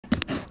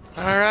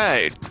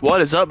Alright,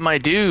 what is up, my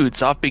dudes?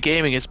 Offbeat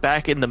Gaming is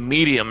back in the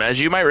medium. As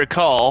you might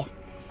recall,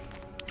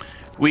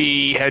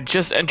 we had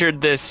just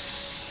entered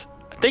this,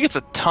 I think it's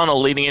a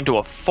tunnel leading into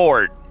a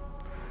fort,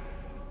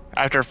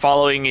 after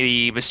following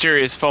the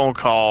mysterious phone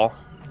call,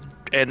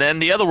 and then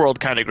the other world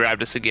kind of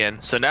grabbed us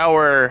again. So now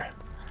we're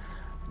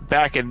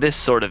back in this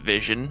sort of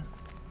vision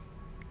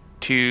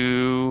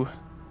to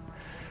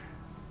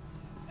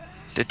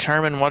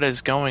determine what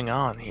is going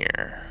on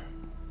here.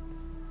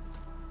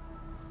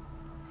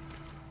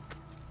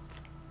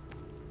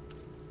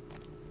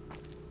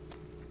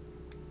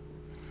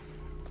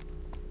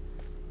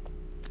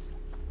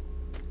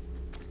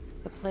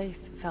 The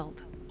place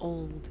felt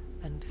old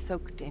and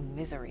soaked in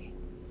misery.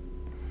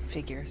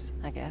 Figures,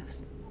 I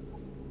guess.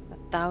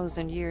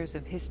 1,000 years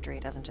of history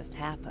doesn't just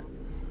happen.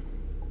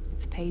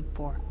 It's paid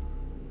for.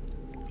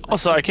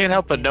 Also, I can't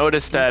help but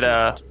notice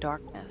that,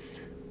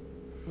 darkness.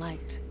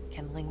 Light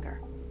can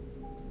linger.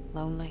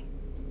 Lonely.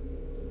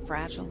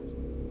 Fragile.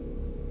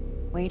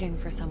 Waiting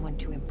for someone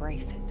to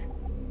embrace it.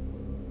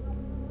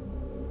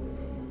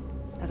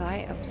 As I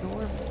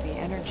absorbed the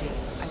energy,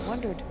 I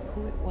wondered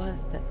who it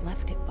was that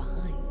left it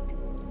behind.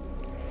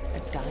 A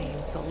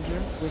dying soldier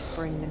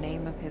whispering the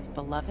name of his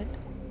beloved?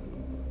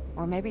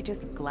 Or maybe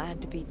just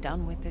glad to be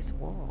done with this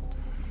world.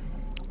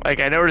 like,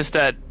 I noticed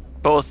that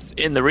both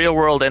in the real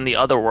world and the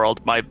other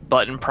world, my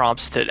button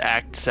prompts to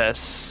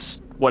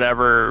access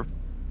whatever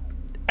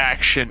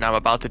action I'm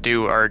about to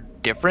do are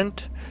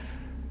different.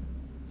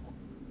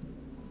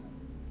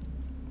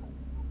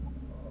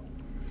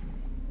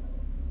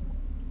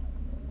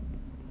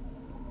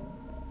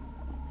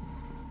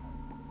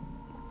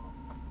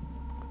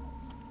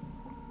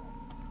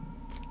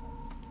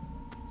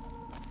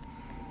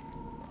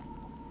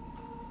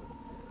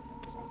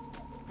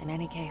 In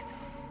any case,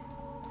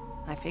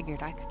 I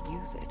figured I could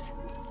use it.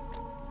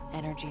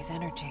 Energy's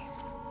energy,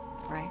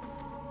 right?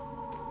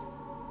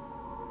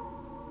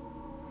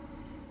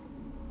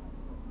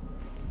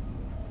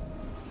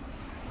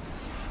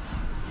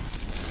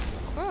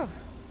 Oh,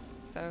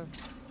 so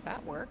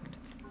that worked.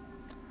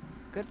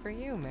 Good for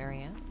you,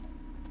 Marianne.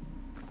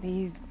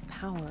 These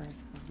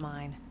powers of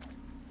mine,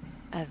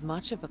 as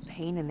much of a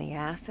pain in the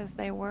ass as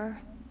they were,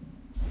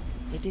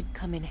 they did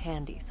come in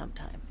handy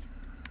sometimes.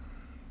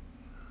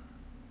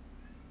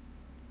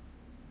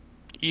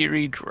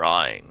 Eerie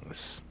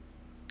drawings.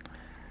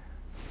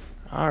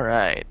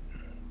 Alright.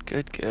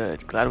 Good,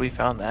 good. Glad we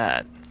found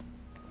that.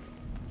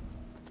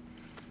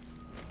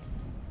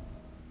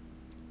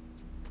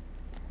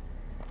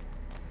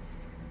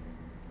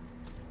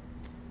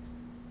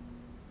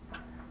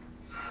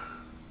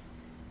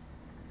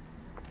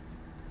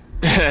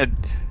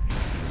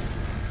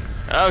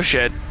 Oh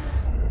shit.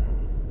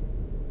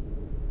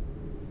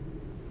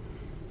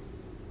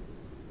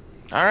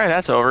 Alright,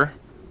 that's over.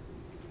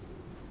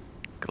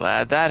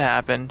 Glad that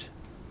happened.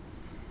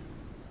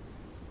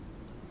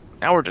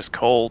 Now we're just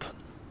cold.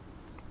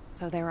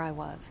 So there I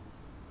was,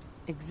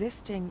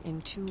 existing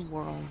in two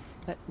worlds,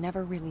 but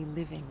never really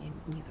living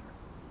in either.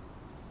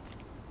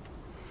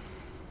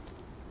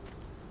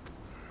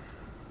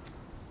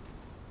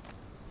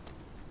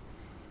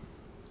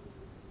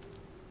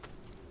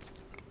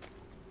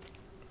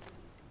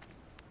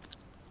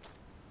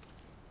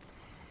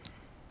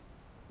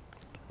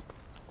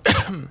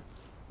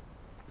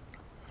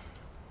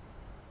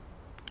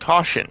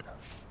 Caution.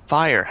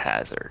 Fire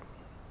hazard.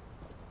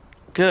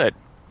 Good.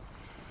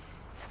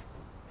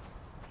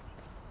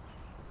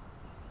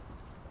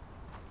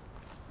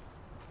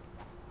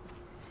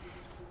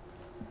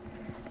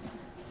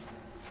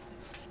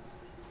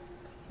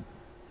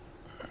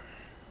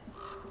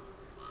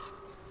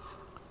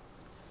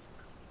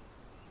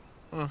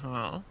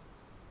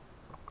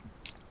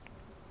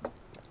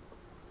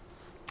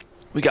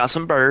 We got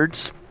some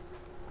birds.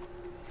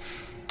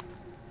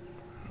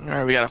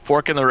 Alright, we got a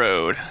fork in the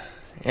road.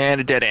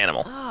 And a dead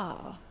animal.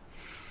 Oh,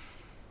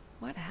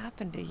 what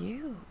happened to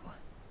you?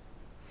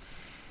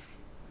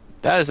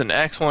 That is an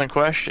excellent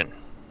question.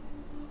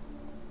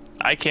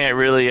 I can't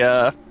really,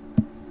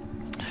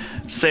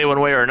 say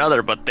one way or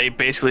another, but they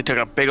basically took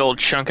a big old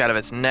chunk out of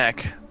its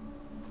neck.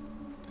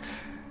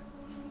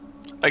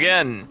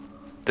 Again,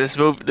 this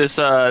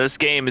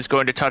game is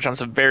going to touch on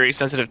some very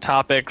sensitive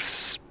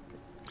topics.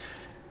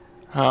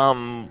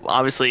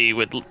 Obviously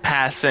with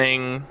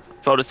passing,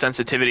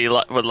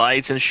 photosensitivity with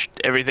lights and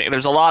everything.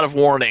 There's a lot of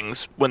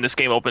warnings when this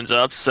game opens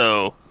up,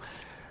 so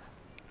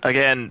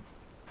again,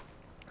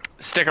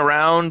 stick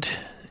around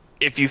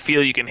if you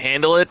feel you can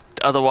handle it.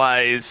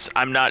 Otherwise,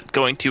 I'm not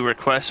going to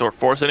request or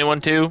force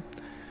anyone to.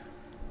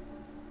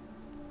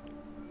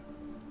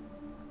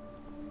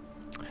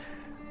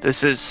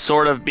 This is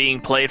sort of being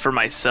played for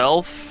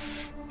myself,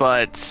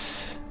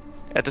 but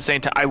at the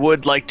same time, I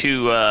would like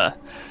to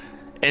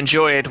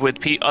enjoy it with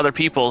other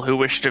people who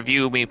wish to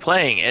view me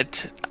playing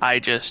it. I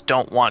just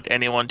don't want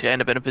anyone to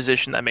end up in a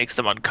position that makes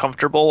them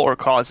uncomfortable or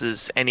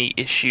causes any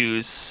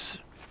issues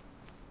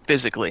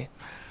physically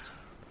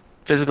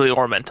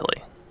or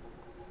mentally.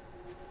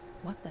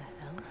 What the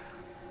hell?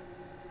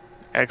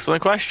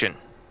 Excellent question.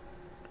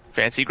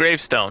 Fancy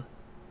gravestone.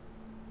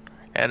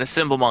 And a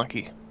symbol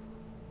monkey.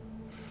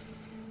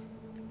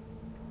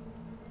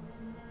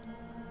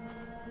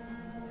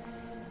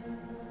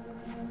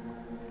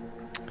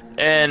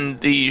 And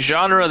the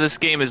genre this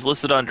game is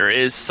listed under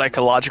is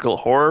psychological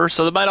horror,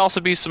 so there might also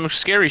be some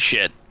scary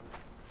shit.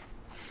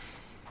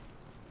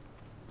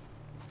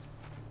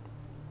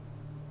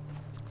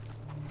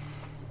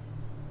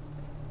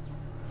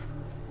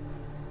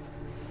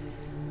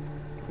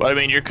 But I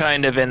mean, you're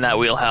kind of in that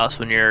wheelhouse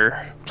when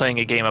you're playing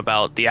a game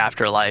about the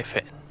afterlife.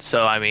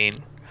 So, I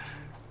mean,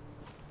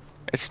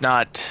 it's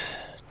not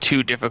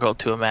too difficult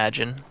to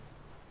imagine.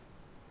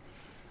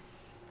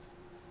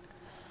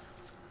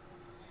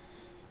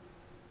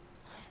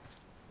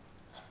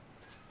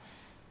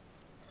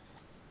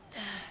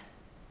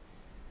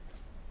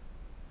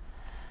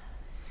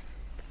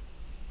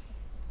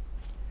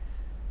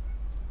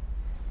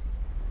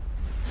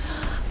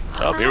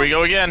 Oh, here we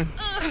go again.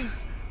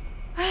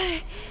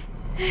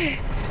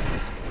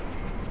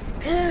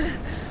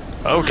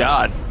 Oh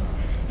god.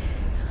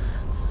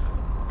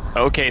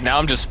 Okay, now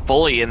I'm just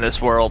fully in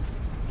this world.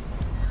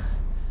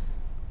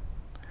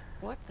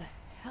 What the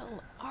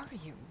hell are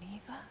you,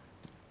 Niwa?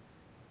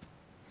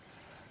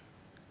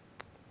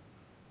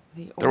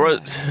 The There was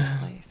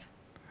place.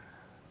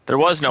 there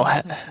was no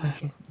Like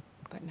it,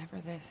 but never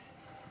this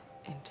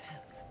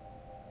intense.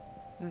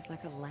 It was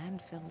like a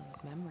landfill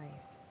of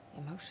memories,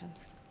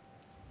 emotions,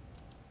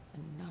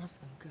 and none of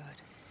them good.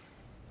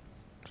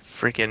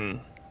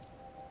 freaking.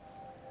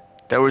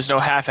 There was no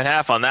half and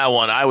half on that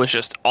one. I was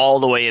just all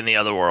the way in the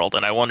other world,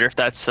 and I wonder if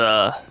that's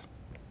gonna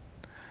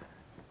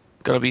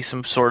be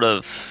some sort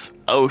of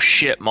oh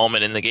shit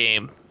moment in the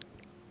game.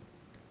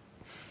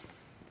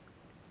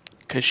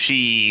 Because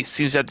she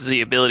seems to have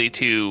the ability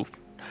to,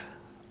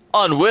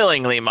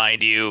 unwillingly,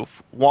 mind you,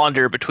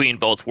 wander between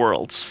both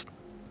worlds.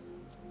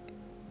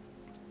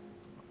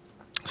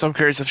 So I'm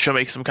curious if she'll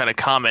make some kind of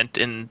comment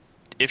and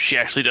if she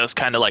actually does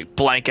kind of like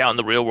blank out in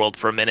the real world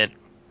for a minute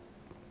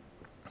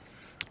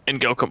and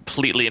go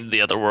completely into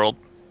the other world.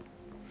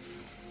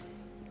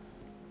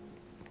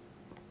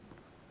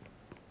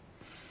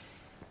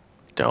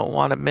 Don't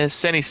want to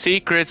miss any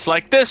secrets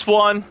like this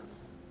one.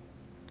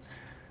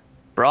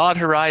 Broad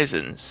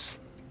Horizons.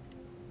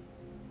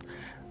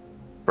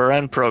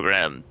 Buran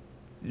program.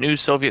 New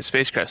Soviet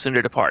spacecraft soon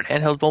to depart.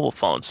 Handheld mobile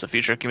phones. The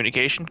future of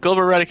communication.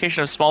 Global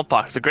eradication of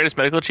smallpox. The greatest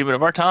medical achievement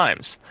of our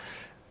times.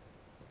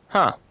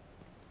 Huh.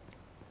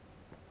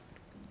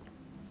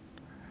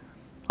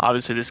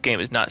 Obviously, this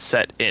game is not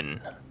set in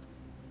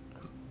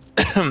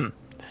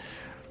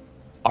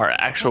our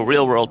actual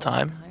real-world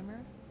time.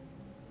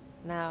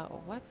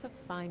 Now, what's a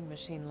fine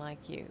machine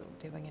like you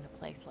doing in a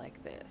place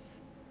like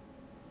this?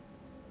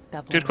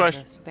 Doubling Good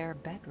question. as a spare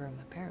bedroom,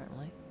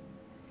 apparently.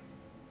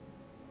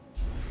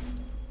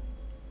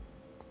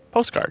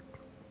 Postcard.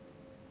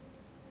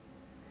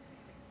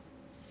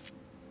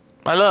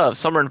 My love,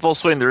 summer in full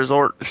swing. The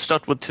resort is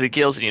stuffed with to the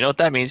gills, and you know what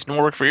that means.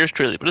 No work for yours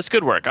truly, but it's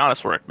good work,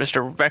 honest work.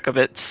 Mr.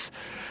 Bekovitz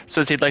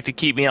says he'd like to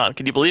keep me on.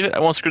 Can you believe it? I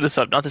won't screw this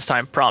up. Not this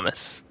time.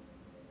 Promise.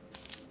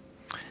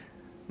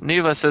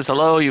 Niwa says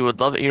hello. You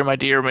would love it here, my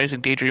dear. Amazing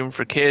daydream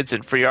for kids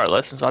and free art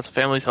lessons. Lots of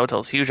families.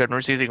 Hotels huge. I've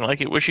never seen anything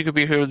like it. Wish you could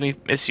be here with me.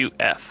 Miss you,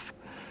 F.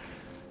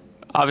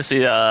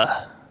 Obviously,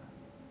 Hope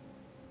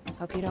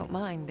you don't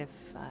mind if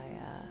I,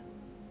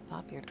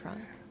 pop your trunk.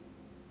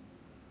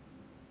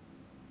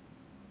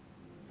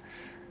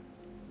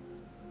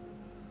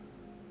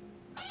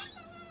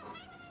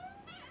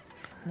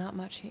 Not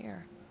much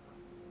here.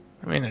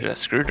 I mean, it's a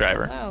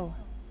screwdriver. Oh,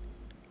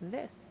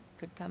 this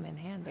could come in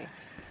handy.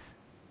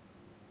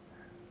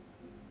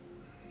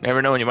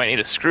 Never know when you might need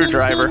a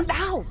screwdriver.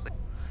 Ow!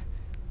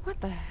 What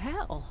the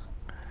hell?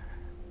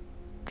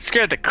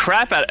 Scared the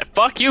crap out of it.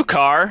 Fuck you,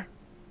 car.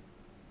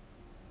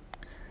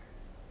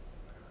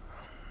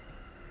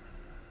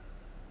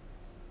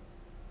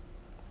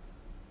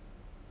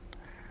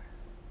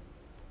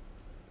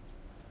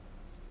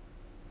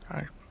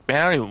 Alright.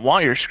 Man, I don't even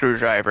want your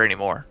screwdriver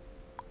anymore.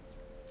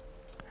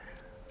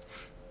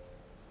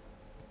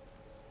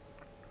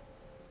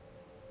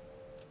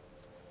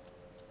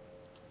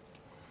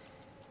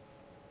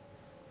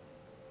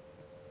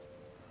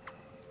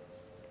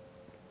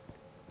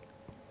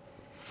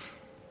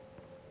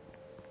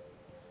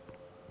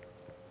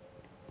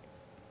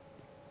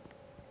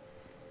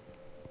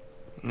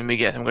 Let me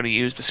guess, I'm going to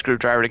use the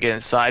screwdriver to get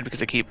inside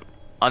because I keep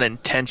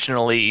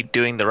unintentionally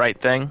doing the right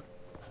thing.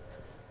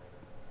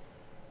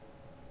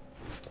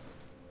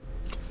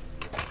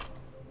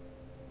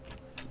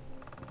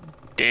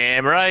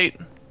 Damn right.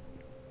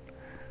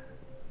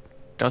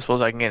 Don't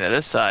suppose I can get into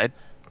this side.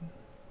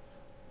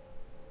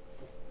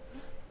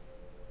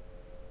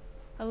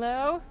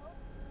 Hello?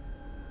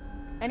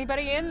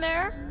 Anybody in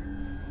there?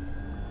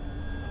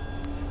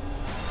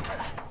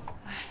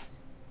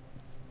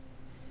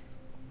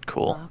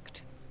 Cool.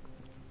 Locked.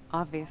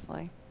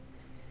 Obviously.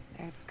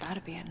 There's gotta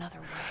be another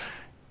way.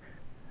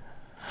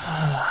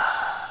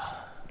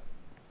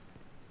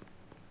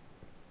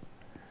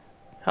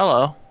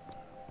 Hello.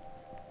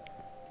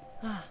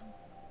 I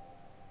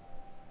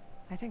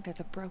think there's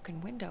a broken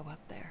window up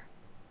there.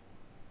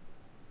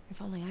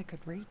 If only I could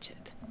reach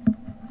it.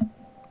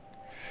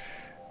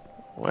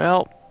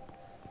 Well,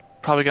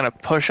 probably gonna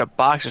push a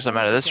box or something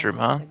out of this room,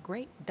 huh? The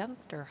Great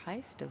Dumpster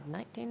Heist of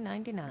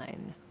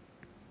 1999.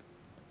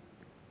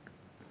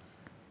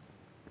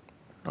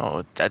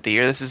 Oh, that the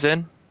year this is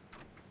in?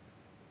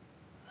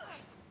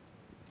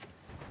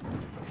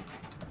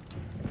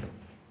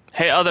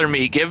 Hey, other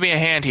me, give me a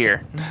hand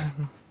here.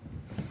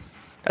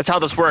 That's how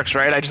this works,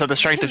 right? I just have the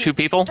strength of two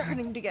people? I'm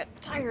starting to get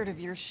tired of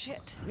your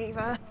shit,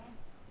 Niwa.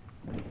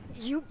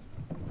 You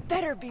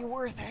better be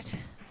worth it.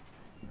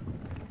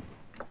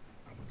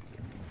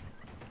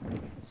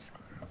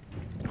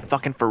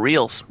 Fucking for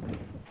reals.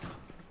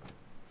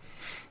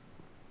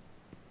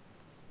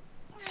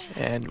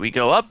 And we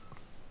go up.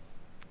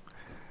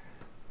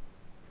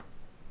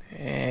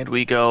 And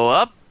we go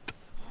up.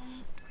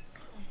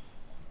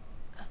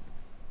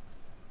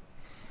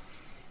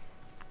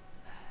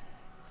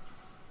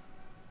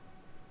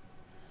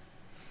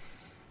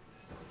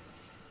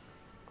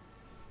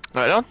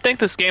 I don't think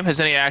this game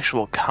has any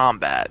actual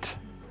combat.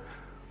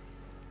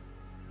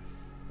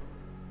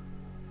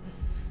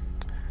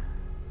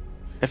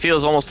 It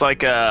feels almost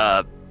like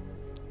a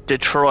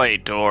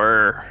Detroit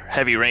or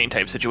Heavy Rain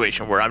type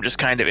situation where I'm just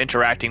kind of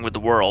interacting with the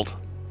world.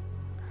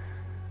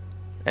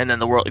 And then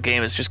the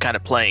game is just kind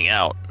of playing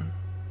out.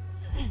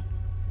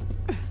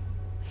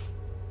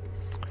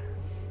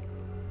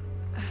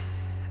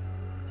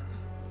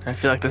 I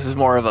feel like this is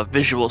more of a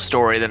visual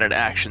story than an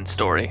action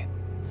story.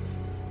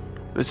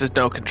 This is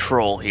no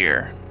control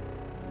here.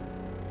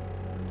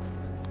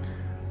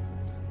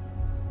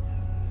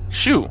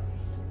 Shoo!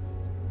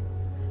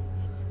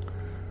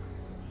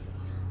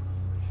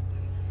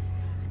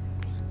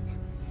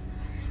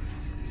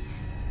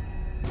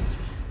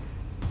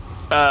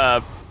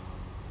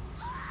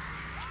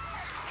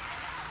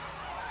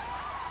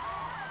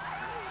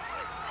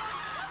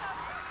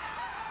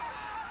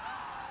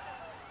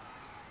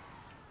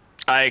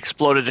 I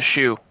exploded a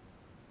shoe.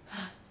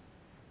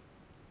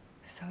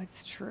 So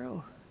it's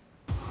true.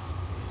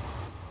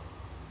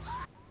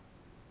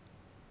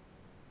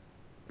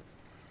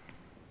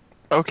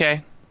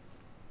 Okay.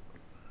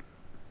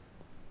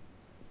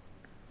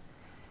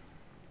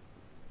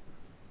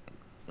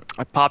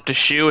 I popped a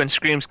shoe and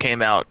screams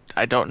came out.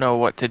 I don't know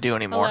what to do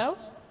anymore. Hello?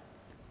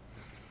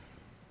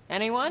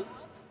 Anyone?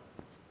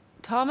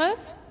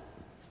 Thomas?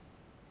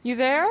 You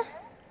there?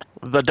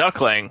 The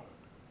Duckling.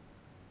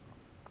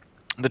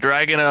 The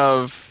Dragon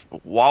of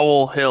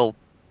Wowell Hill,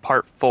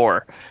 Part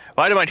 4.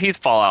 Why did my teeth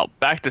fall out?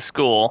 Back to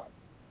school.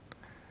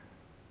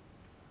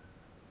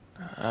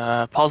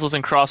 Puzzles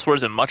and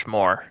crosswords and much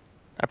more.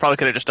 I probably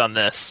could have just done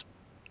this.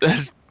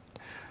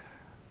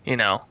 You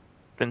know,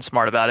 been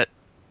smart about it.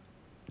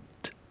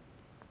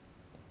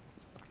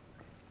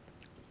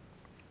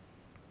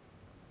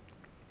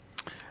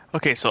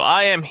 Okay, so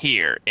I am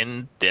here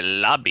in the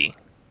lobby.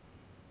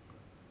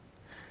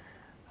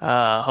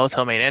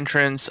 Hotel main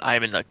entrance.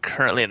 I'm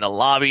currently in the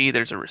lobby.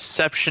 There's a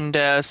reception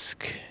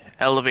desk,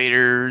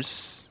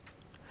 elevators,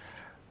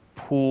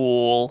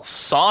 pool,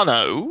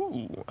 sauna.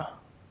 Ooh.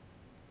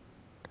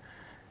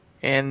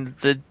 And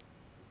the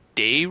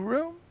day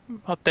room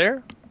up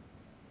there.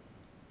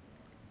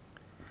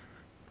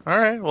 All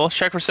right, well, let's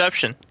check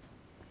reception.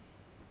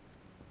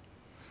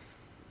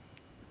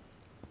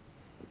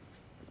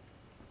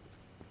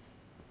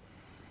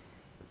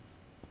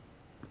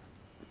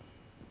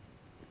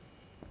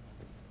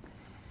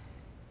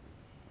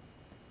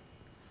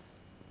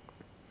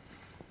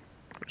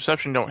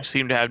 Reception don't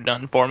seem to have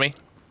none for me.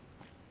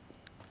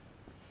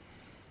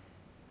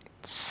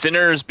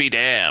 Sinners be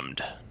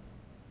damned.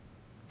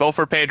 Vote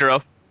for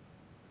Pedro.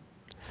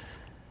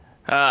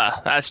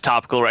 Ah, that's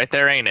topical right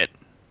there, ain't it?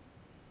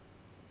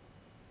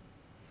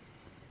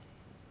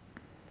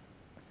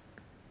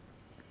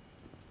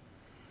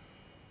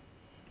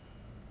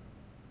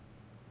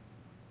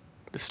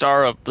 The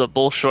star of the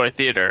Bolshoi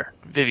Theater,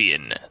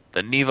 Vivian,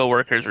 the Niwa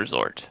Workers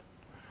Resort.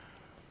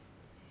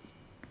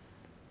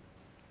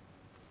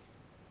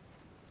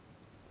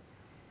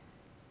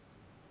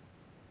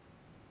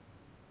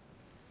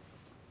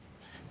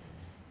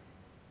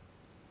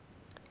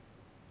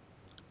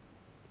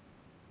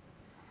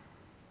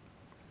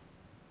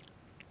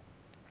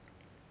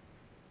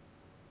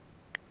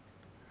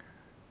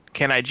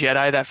 Can I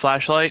Jedi that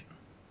flashlight?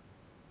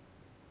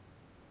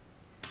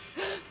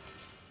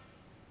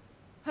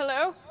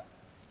 Hello?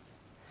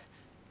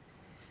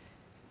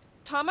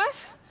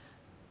 Thomas?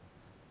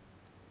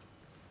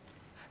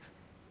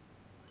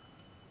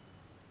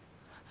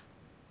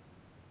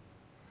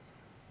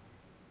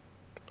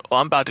 Well,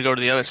 I'm about to go to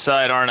the other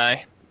side, aren't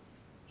I?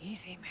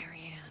 Easy,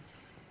 Marianne.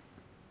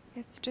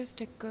 It's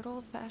just a good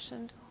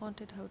old-fashioned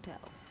haunted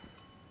hotel.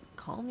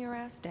 Calm your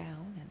ass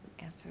down and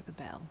answer the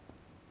bell.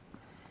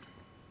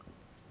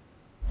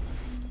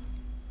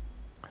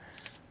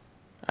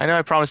 I know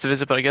I promised to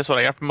visit, but I guess what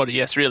I got promoted.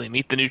 Yes, really.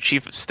 Meet the new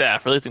chief of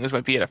staff. Really think this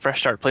might be a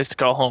fresh start, place to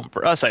call home.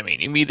 For us, I mean.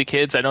 You meet the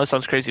kids. I know it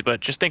sounds crazy, but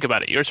just think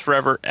about it. Yours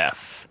forever,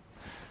 F.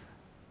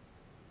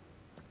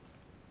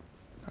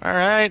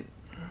 Alright.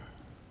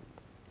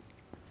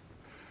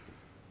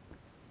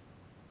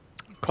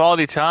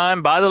 Quality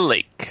time by the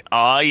lake.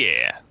 Aw,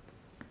 yeah.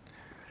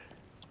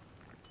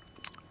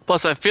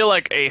 Plus, I feel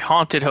like a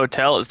haunted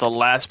hotel is the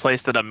last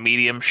place that a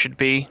medium should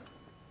be.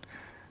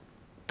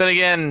 Then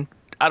again,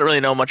 I don't really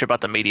know much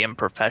about the medium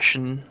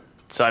profession.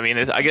 So, I mean,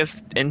 I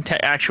guess in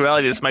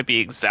actuality, this might be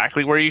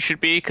exactly where you should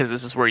be, because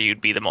this is where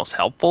you'd be the most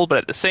helpful. But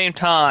at the same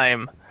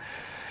time,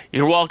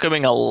 you're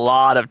welcoming a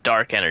lot of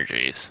dark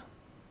energies.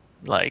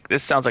 Like,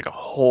 this sounds like a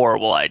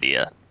horrible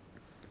idea.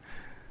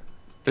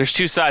 There's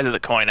two sides of the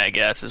coin, I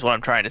guess, is what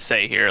I'm trying to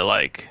say here.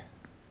 Like,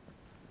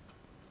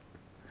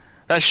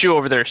 that shoe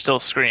over there is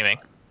still screaming.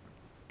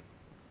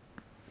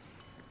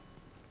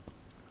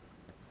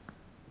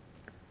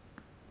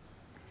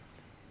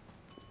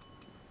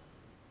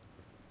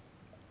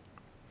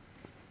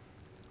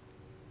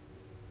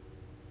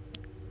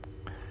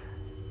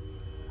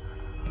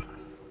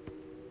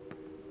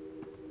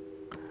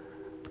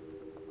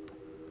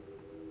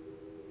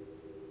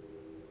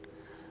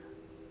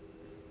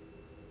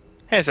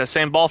 Hey, it's that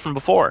same ball from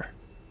before.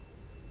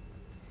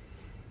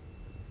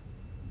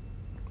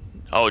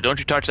 Oh, don't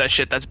you touch that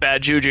shit. That's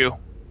bad juju.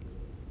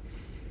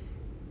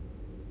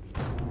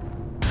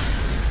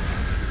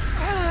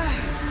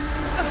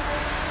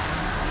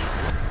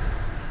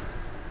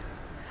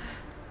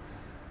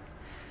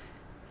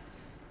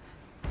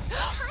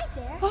 Hi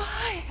there. Oh,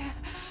 hi.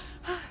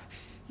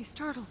 You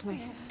startled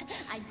me.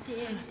 I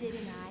did,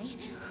 didn't I?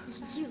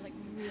 You look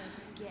real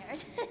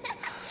scared.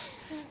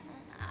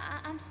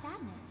 I'm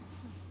Sadness.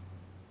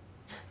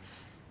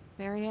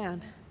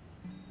 Marianne.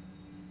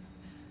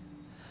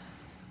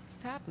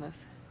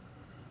 Sadness.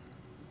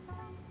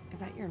 Is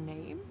that your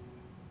name?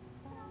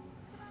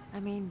 I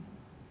mean,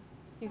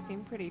 you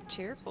seem pretty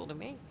cheerful to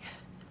me.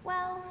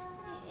 Well,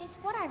 it's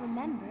what I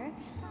remember.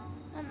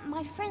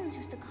 My friends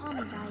used to call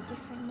me by a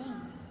different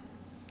name.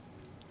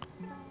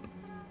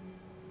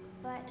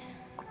 But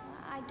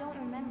I don't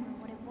remember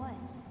what it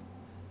was.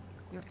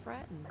 Your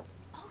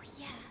friends. Oh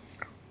yeah,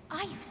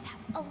 I used to have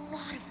a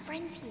lot of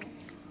friends here.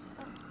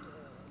 But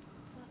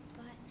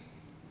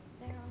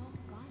they're all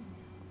gone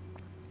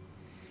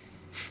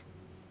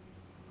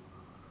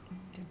now.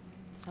 Did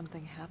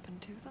something happen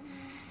to them?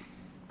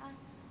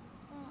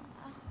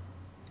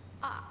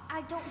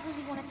 I don't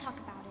really want to talk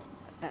about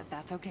it.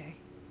 That's okay.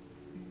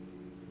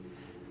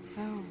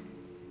 So,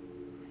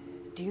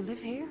 do you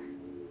live here?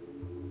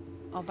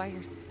 All by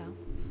yourself?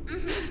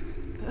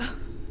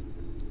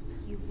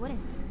 You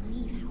wouldn't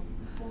believe how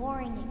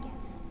boring it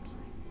gets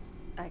sometimes.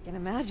 I can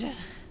imagine.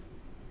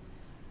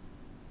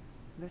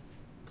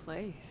 This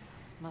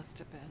place must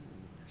have been...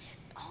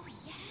 Oh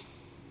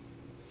yes,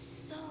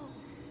 so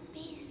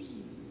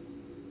busy.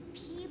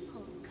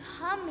 People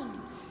coming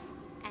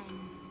and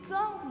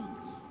going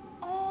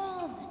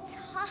all the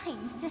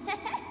time.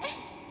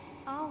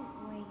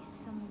 Always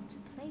someone to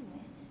play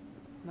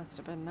with. Must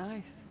have been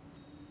nice.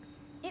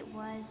 It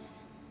was.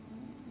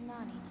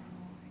 Not anymore.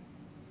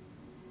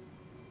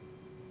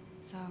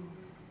 So...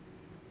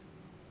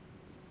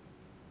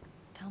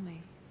 tell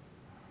me,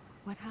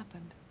 what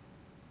happened?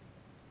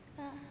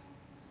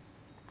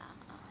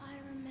 I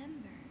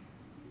remember.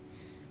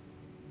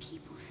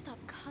 People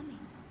stopped coming.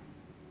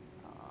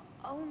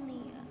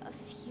 Only a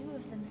few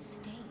of them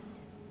stayed.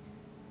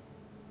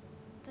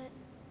 But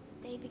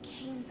they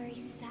became very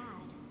sad.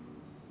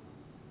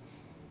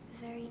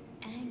 Very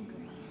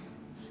angry.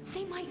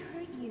 They might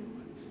hurt you.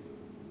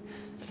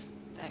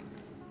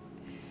 Thanks.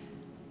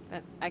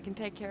 But I can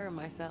take care of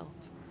myself.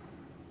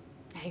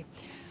 Hey,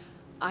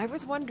 I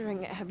was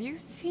wondering, have you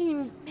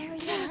seen...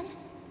 Marianne?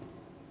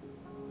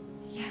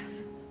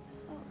 Yes.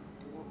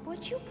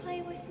 Would you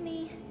play with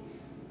me?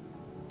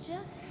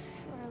 Just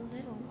for a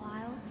little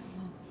while.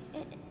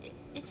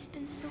 It's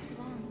been so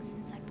long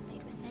since I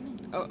played with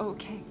anyone. Oh,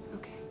 okay.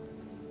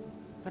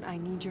 But I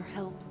need your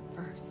help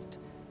first.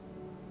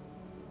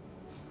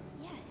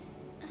 Yes.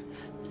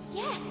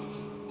 Yes!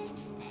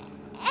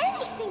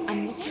 Anything,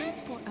 I'm Marianne! looking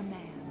for a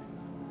man.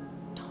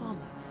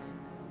 Thomas.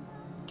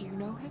 Do you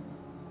know him?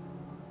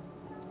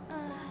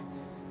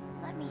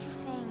 Let me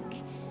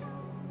think.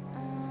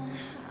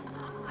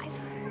 I've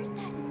heard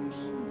that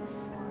name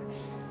before.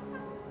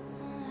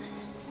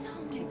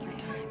 Somewhere. Take your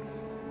time.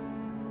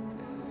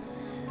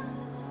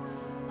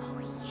 Oh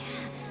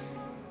yeah.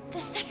 The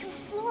second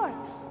floor.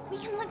 We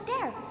can look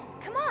there.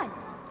 Come on.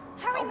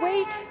 Hurry,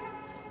 Wait! Marianne.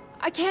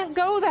 I can't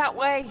go that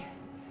way!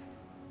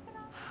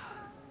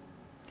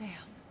 Damn.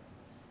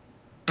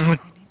 I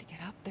need to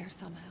get up there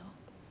somehow.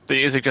 The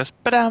music just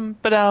ba-dum,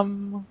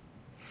 ba-dum.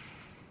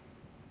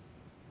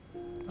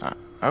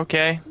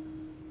 Okay.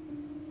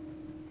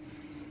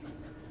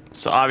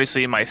 So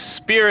obviously my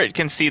spirit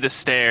can see the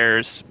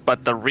stairs,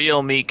 but the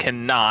real me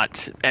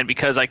cannot. And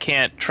because I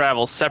can't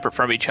travel separate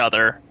from each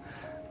other,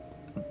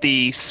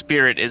 the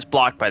spirit is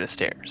blocked by the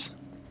stairs.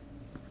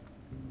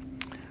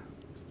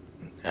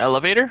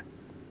 Elevator?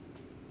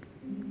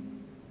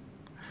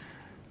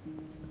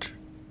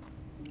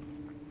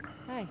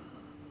 Hey.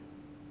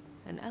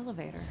 An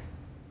elevator.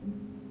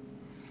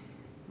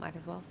 Might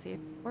as well see if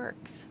it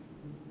works.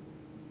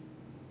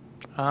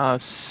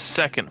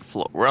 Second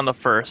floor. We're on the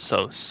first,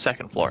 so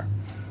second floor.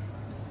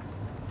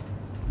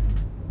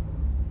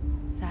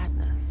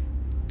 Sadness.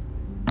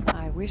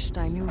 I wished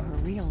I knew her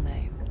real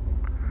name.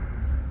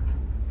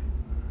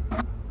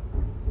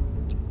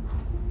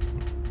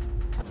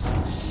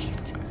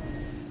 Shit.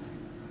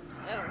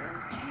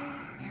 Okay,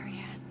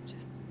 Marianne,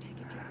 just take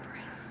a deep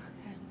breath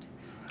and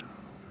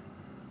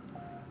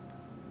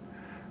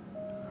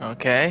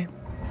Okay.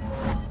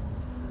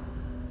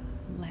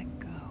 let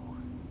go.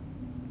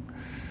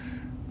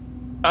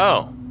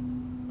 Oh.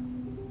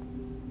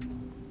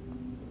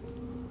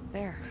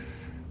 There.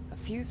 A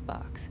fuse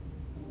box.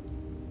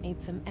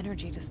 Need some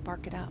energy to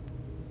spark it up.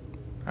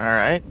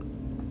 Alright.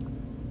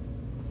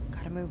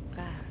 Gotta move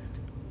fast.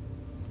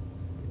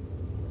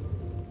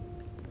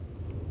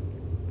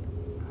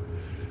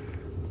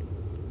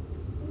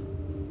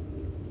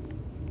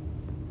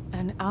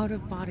 An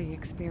out-of-body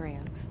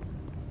experience.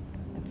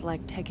 It's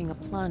like taking a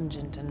plunge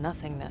into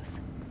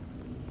nothingness.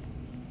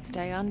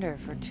 Stay under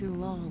for too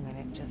long and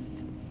it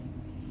just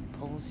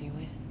pulls you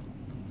in.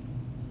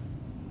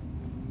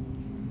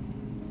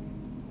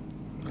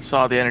 I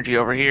saw the energy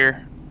over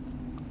here.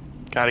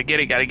 Gotta get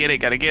it, gotta get it,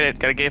 gotta get it,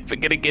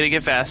 gotta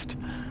get fast.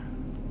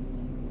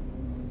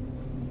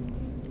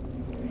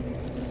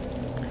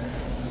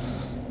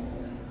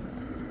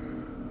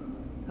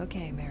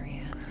 Okay,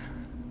 Marianne.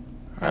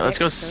 Alright, let's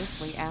go.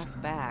 Ghostly ass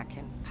back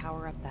and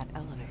power up that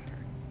elevator.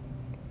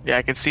 Yeah,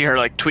 I can see her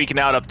like tweaking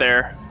out up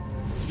there.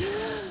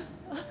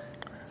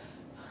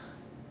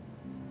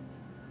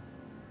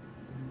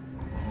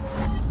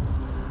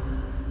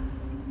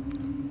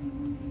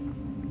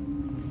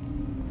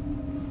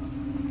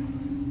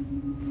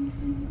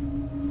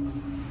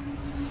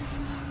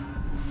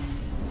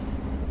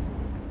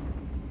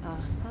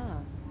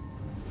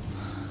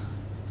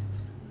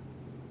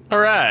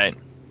 Alright.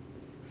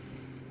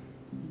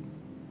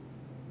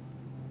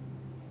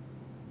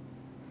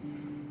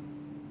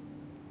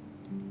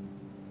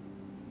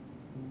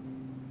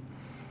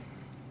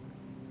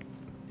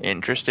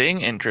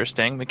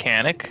 Interesting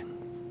mechanic.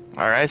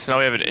 Alright, so now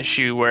we have an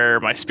issue where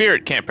my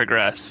spirit can't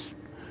progress.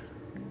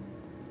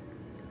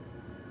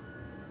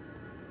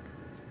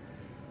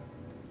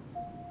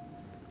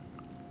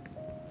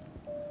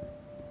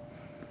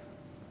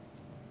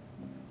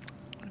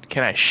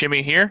 Can I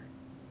shimmy here?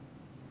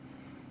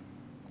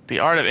 The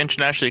art of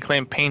internationally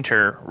acclaimed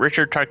painter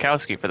Richard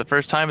Tarkowski for the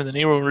first time in the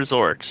Niwa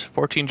Resort.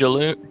 14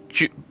 Jaloon.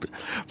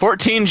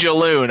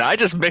 I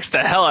just mixed the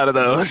hell out of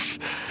those.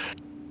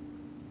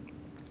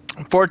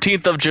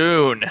 14th of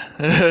June.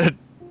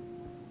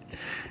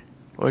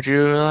 Would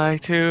you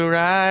like to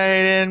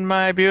ride in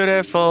my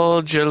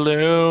beautiful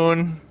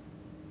Jaloon?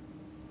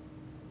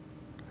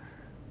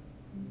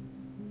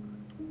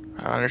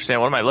 I don't understand.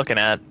 What am I looking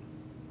at?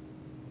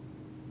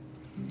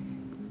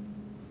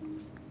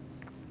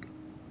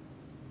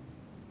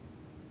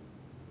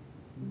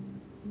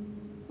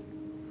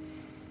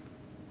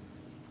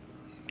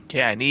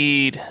 Okay, I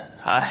need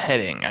a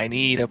heading. I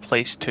need a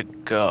place to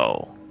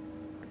go.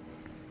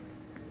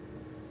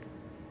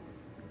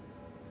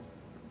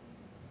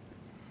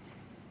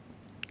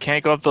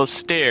 Can't go up those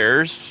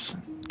stairs.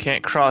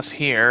 Can't cross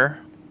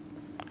here.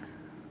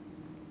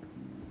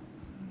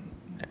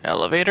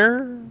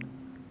 Elevator?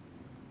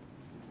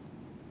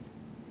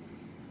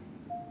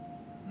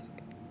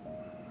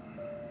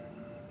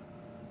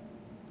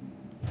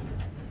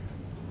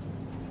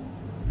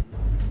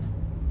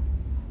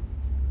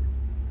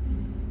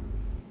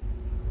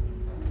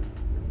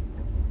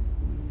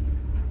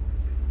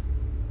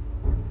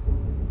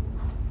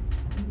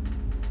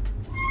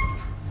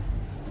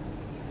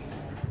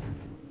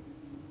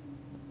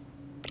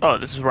 Oh,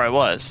 this is where I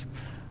was.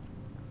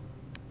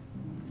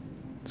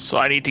 So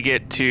I need to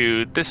get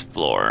to this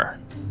floor.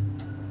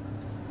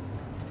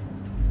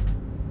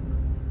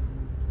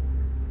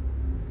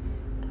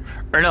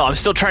 Or no, I'm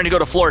still trying to go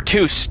to floor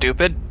 2,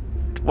 stupid.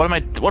 What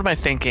am I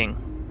thinking?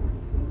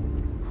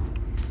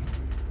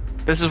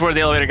 This is where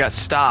the elevator got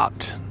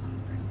stopped.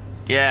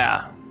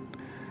 Yeah.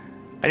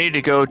 I need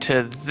to go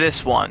to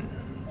this one.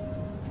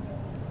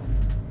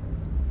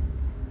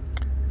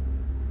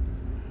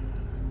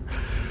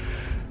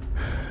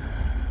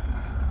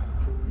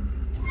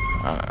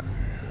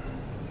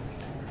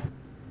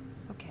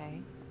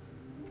 Okay.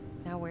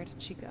 Now where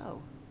did she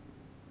go?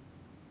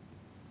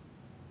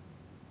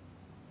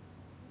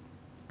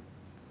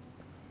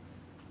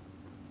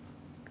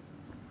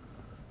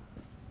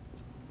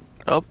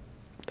 Oh,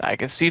 I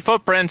can see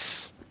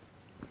footprints.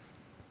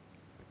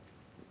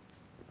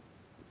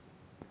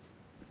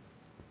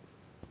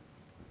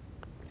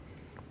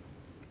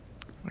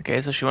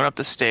 Okay, so she went up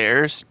the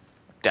stairs,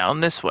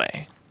 down this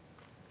way.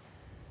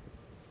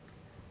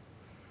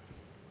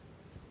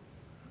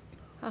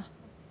 Huh.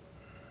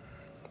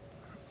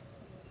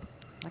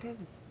 What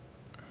is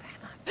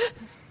that?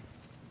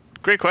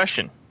 Great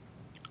question.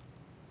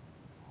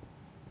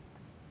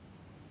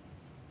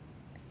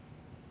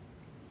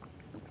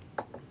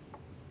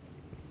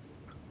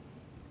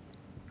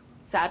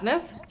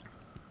 Sadness?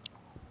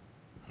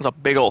 There's a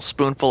big old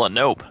spoonful of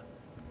nope.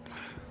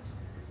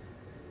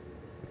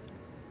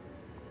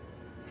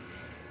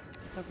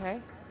 Okay.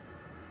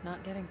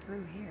 Not getting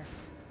through here.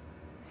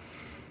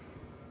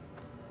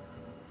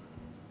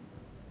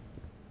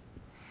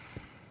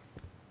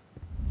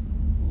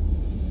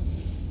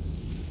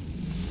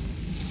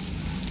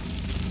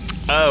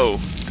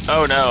 Oh.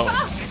 Oh no.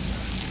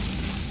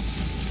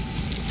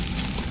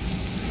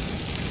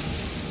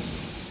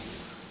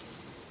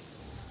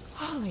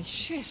 Holy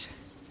shit.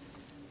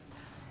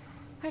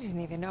 I didn't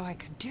even know I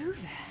could do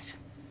that.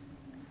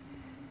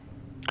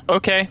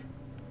 Okay.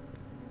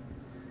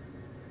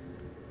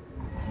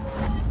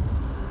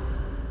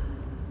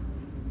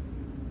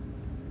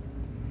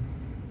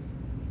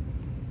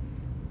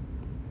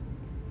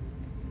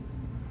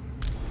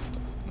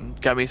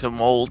 Got me some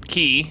old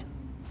key.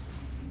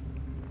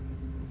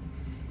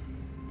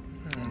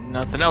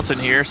 Nothing else in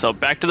here, so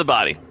back to the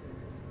body.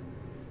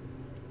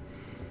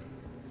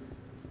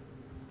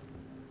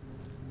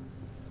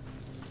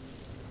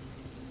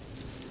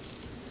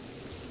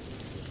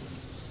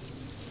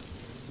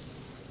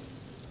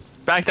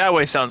 Back that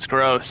way sounds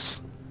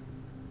gross.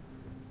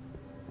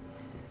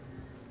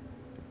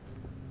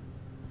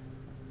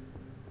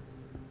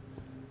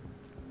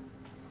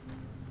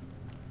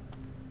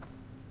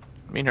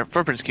 I mean, her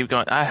footprints keep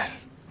going.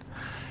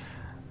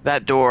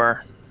 That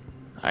door.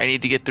 I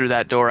need to get through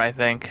that door, I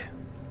think.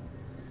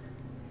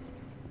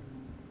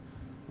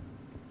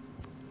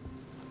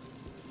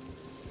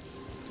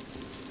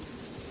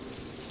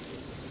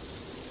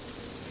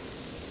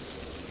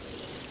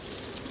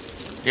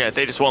 Yeah,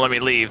 they just won't let me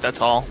leave,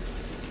 that's all.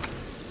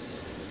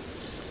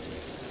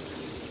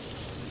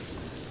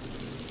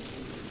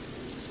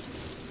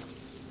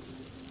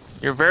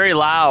 You're very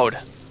loud.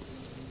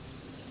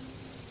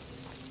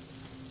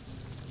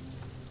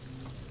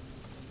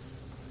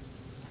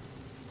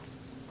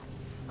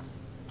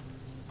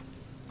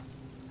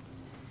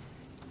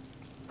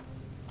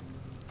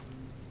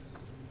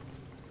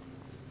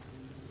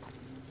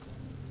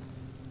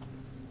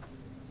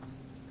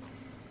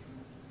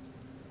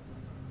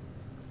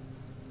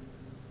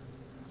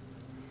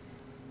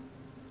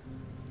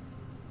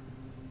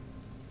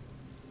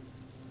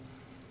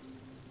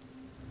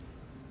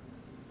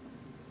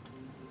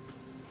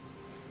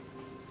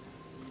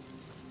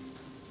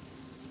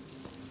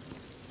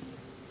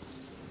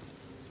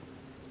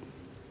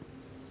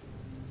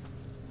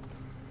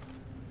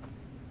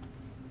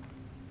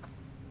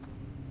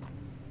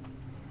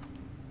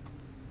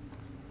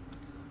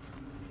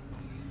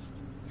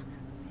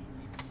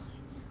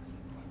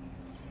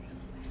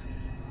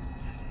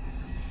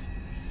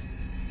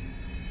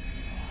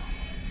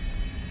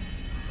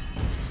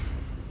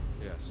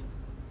 Yes,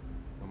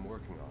 I'm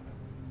working on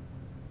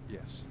it.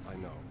 Yes, I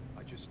know.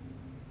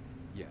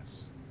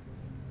 Yes,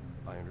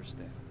 I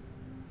understand.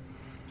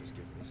 Just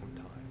give me some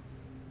time.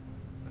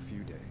 A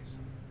few days.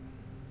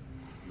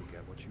 You'll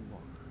get what you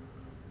want.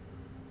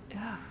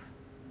 Ugh,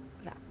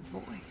 that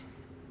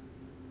voice.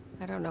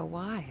 I don't know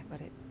why,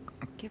 but it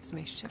gives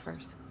me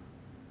shivers.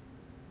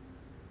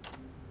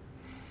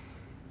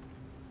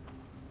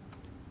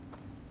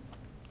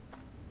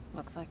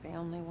 Looks like the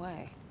only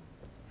way.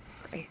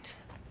 Great.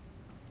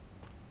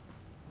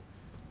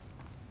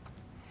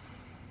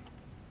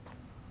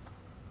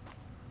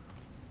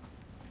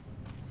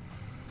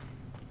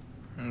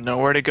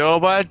 Nowhere to go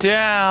but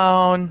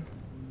down.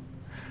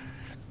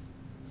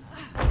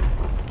 What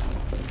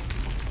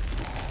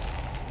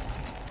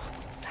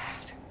was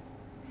that?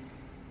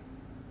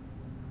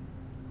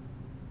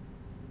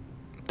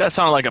 That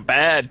sounded like a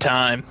bad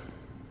time.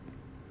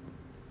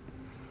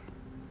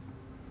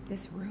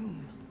 This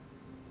room.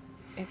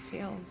 It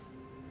feels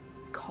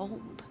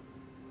cold.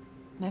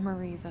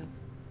 Memories of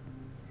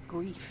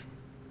grief,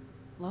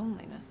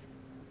 loneliness.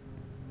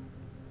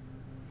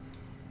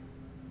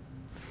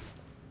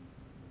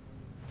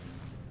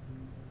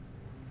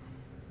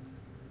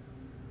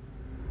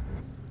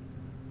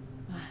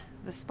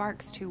 The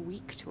spark's too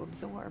weak to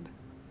absorb.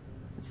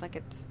 It's like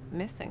it's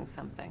missing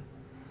something.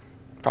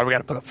 Probably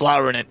gotta put a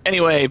flower in it.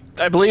 Anyway,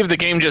 I believe the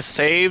game just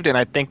saved, and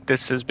I think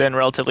this has been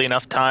relatively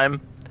enough time.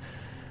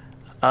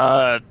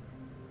 So I'm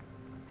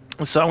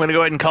gonna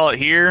go ahead and call it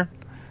here.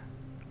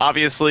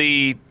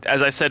 Obviously,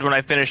 as I said when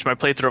I finished my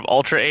playthrough of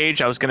Ultra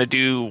Age, I was gonna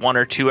do 1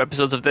 or 2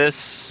 episodes of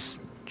this,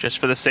 just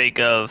for the sake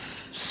of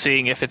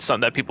seeing if it's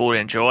something that people would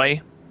enjoy.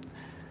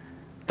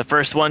 The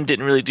first one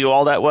didn't really do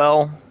all that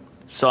well,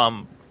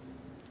 so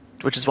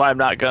which is why I'm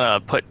not gonna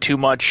put too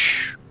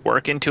much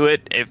work into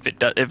it if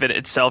it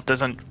itself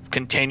doesn't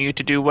continue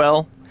to do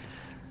well.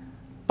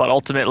 But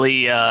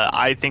ultimately,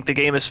 I think the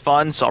game is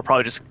fun, so I'll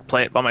probably just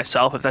play it by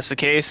myself if that's the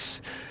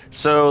case.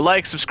 So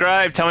like,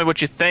 subscribe, tell me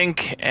what you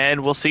think,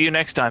 and we'll see you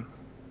next time.